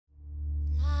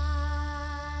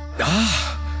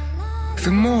Ah,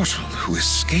 the mortal who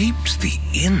escaped the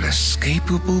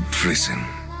inescapable prison.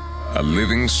 A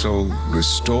living soul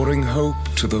restoring hope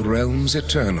to the realms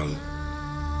eternal.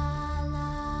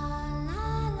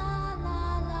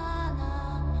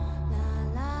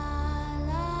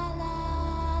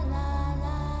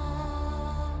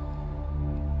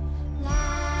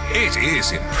 It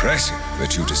is impressive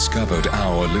that you discovered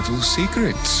our little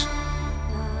secrets.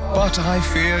 But I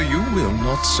fear you will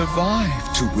not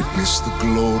survive to witness the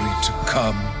glory to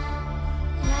come.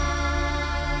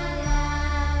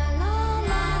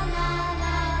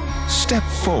 Step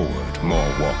forward,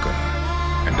 Moorwalker,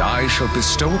 and I shall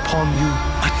bestow upon you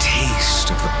a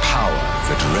taste of the power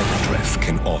that Revendreth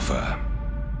can offer.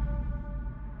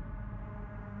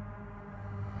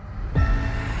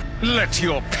 Let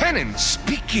your penance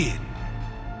begin.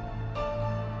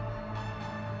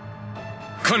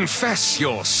 Confess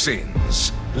your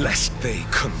sins, lest they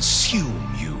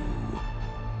consume you.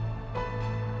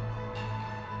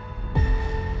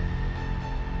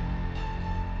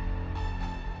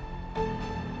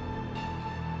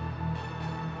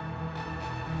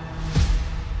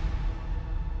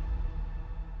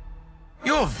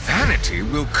 Your vanity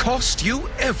will cost you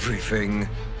everything.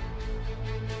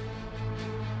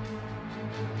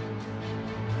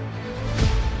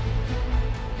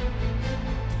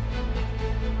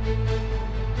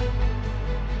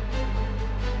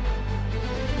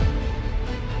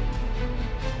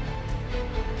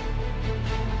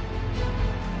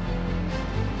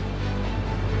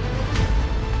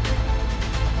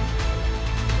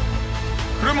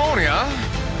 Grimonia,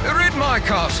 rid my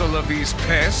castle of these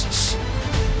pests.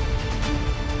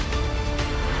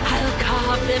 I'll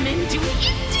carve them into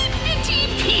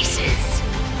itty-bitty pieces.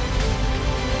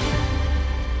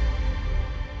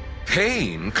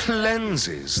 Pain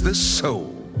cleanses the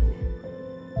soul.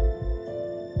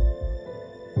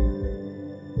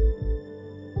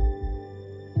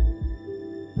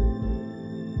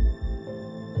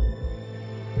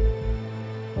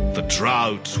 The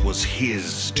drought was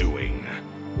his doing.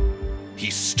 He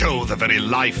stole the very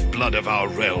lifeblood of our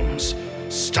realms,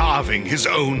 starving his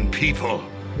own people.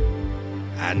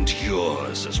 And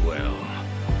yours as well.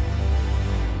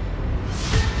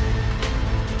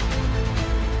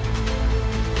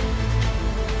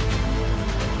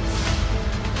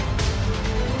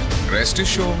 Rest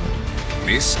assured,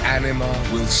 this anima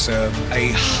will serve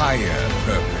a higher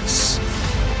purpose.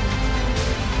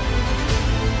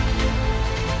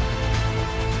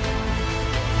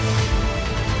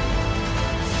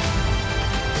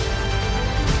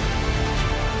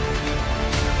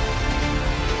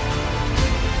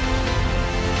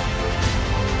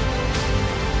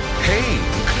 Pain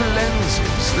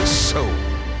cleanses the soul.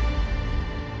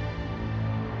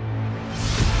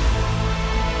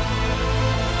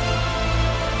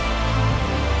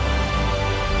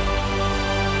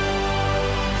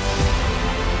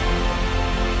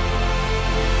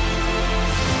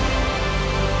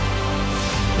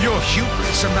 Your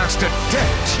hubris amassed a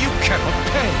debt you cannot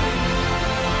pay.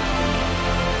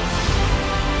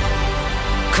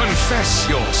 Confess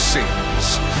your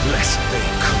sins, lest they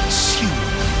consume.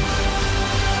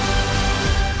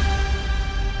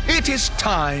 It is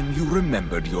time you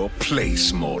remembered your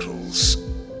place, mortals.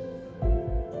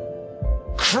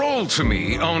 Crawl to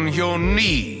me on your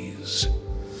knees.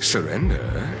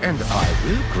 Surrender, and I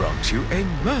will grant you a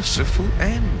merciful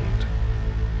end.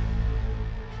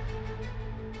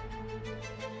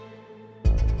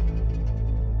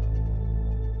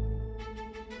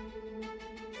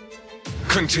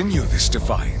 Continue this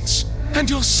defiance, and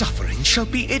your suffering shall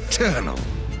be eternal.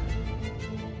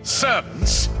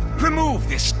 Servants, remove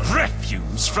this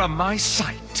refuse from my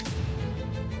sight.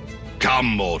 Come,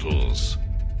 mortals.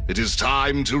 It is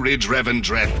time to rid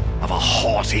Revendreth of a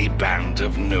haughty band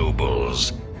of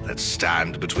nobles that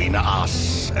stand between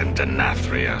us and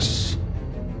Denathrius.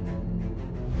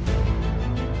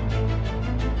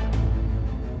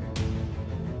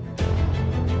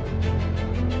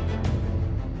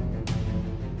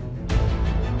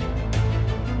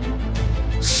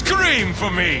 Scream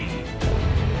for me!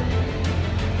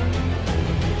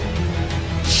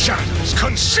 Shadows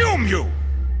consume you!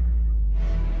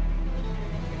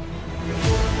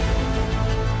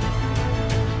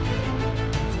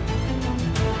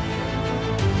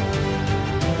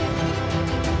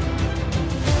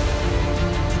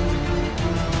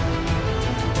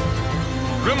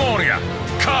 Grimonia,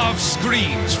 carve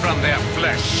screams from their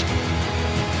flesh.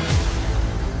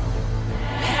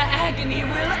 Their agony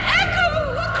will echo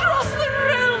across the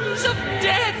realms of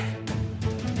death.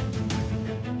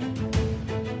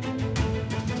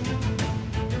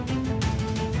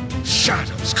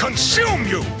 shadows consume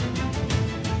you!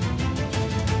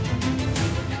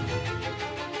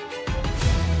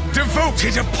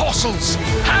 Devoted apostles,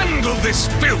 handle this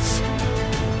filth!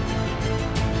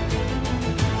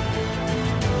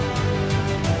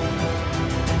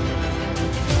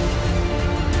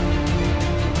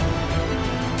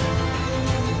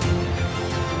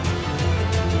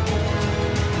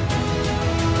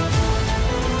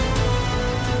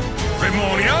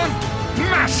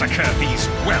 Massacre these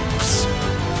whelps!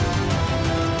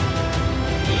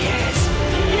 Yes!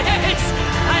 Yes!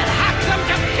 I'll hack them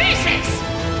to pieces!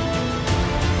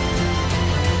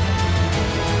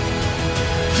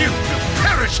 You will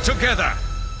perish together!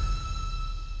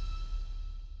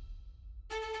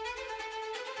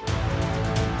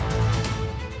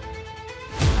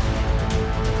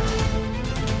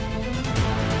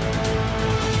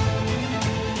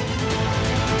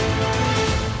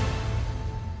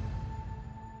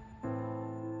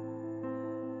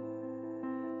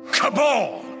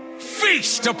 Cabal!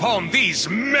 Feast upon these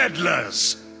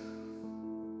meddlers!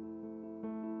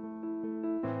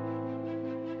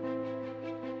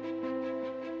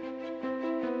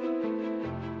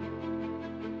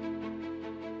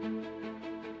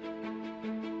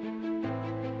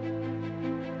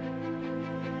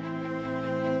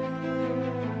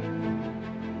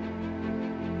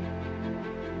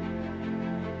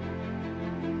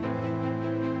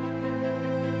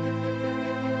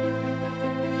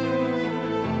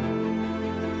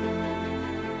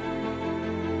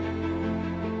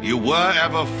 You were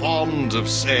ever fond of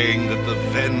saying that the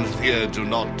Venthyr do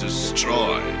not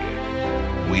destroy.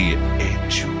 We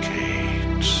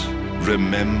educate.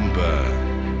 Remember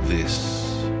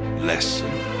this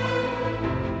lesson.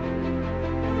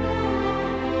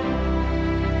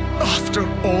 After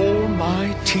all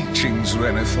my teachings,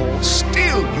 Denathrius,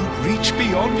 still you reach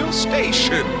beyond your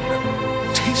station.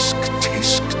 Tisk,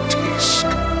 tisk, tisk.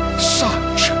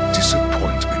 Such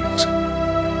disappointment.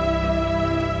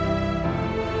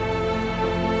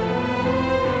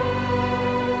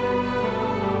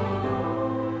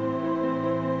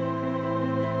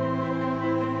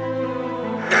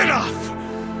 Enough!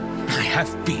 I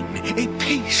have been a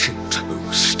patient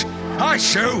host. I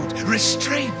showed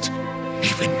restraint,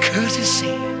 even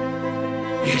courtesy.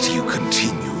 Yet you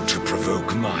continue to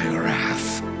provoke my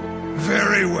wrath.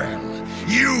 Very well,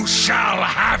 you shall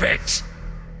have it!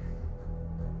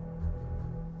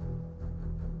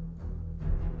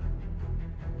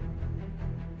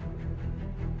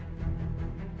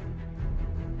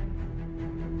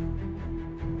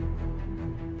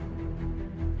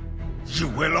 You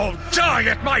will all die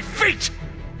at my feet!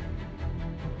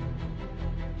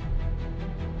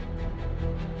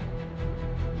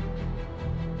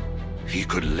 He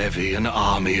could levy an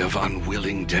army of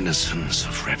unwilling denizens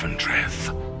of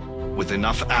Revendreth. With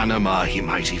enough anima, he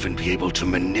might even be able to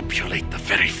manipulate the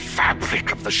very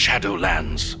fabric of the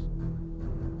Shadowlands.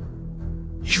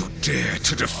 You dare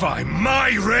to defy my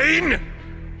reign?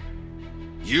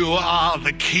 You are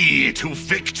the key to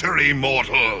victory,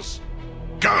 mortals!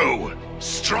 Go!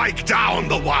 Strike down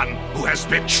the one who has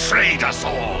betrayed us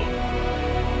all!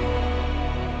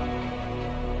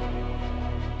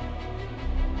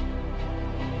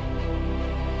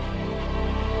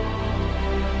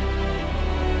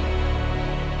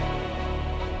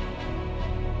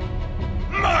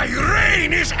 My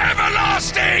reign is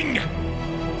everlasting!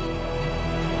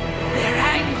 Their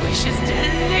anguish is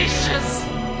delicious!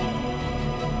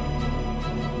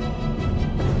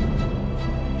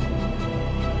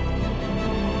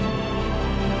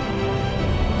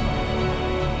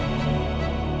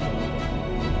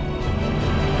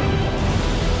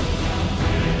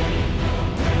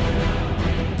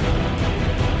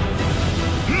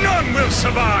 None will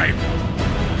survive!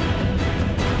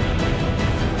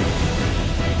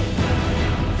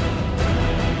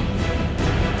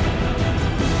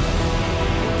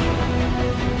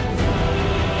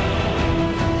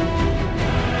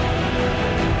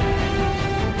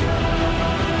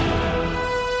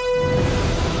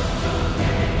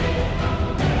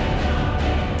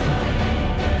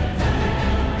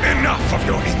 Enough of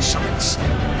your insolence!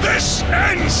 This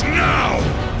ends now!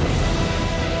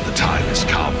 The time has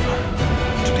come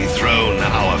to dethrone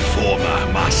our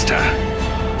former master.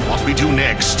 What we do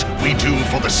next, we do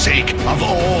for the sake of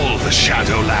all the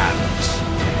Shadowlands.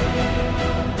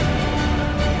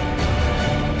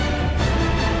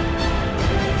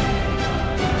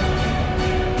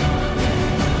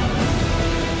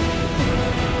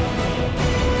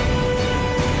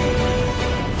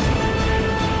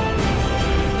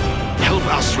 Help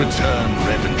us return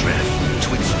Revendreth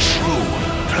to its true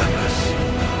purpose.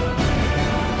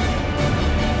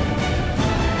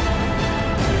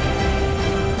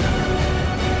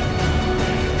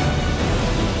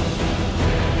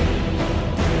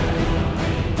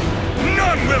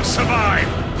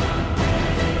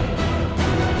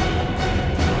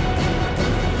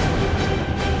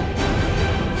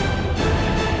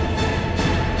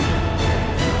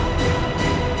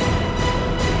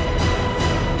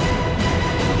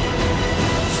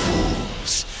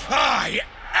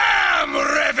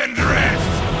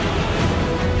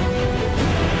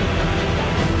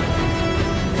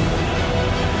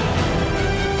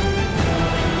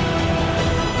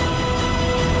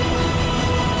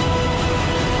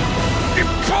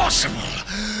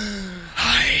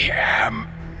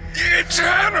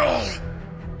 infernal!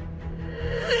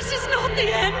 This is not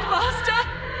the end, Master!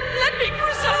 Let me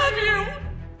preserve you!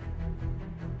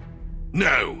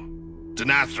 No.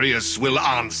 Denathrius will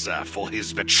answer for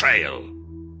his betrayal.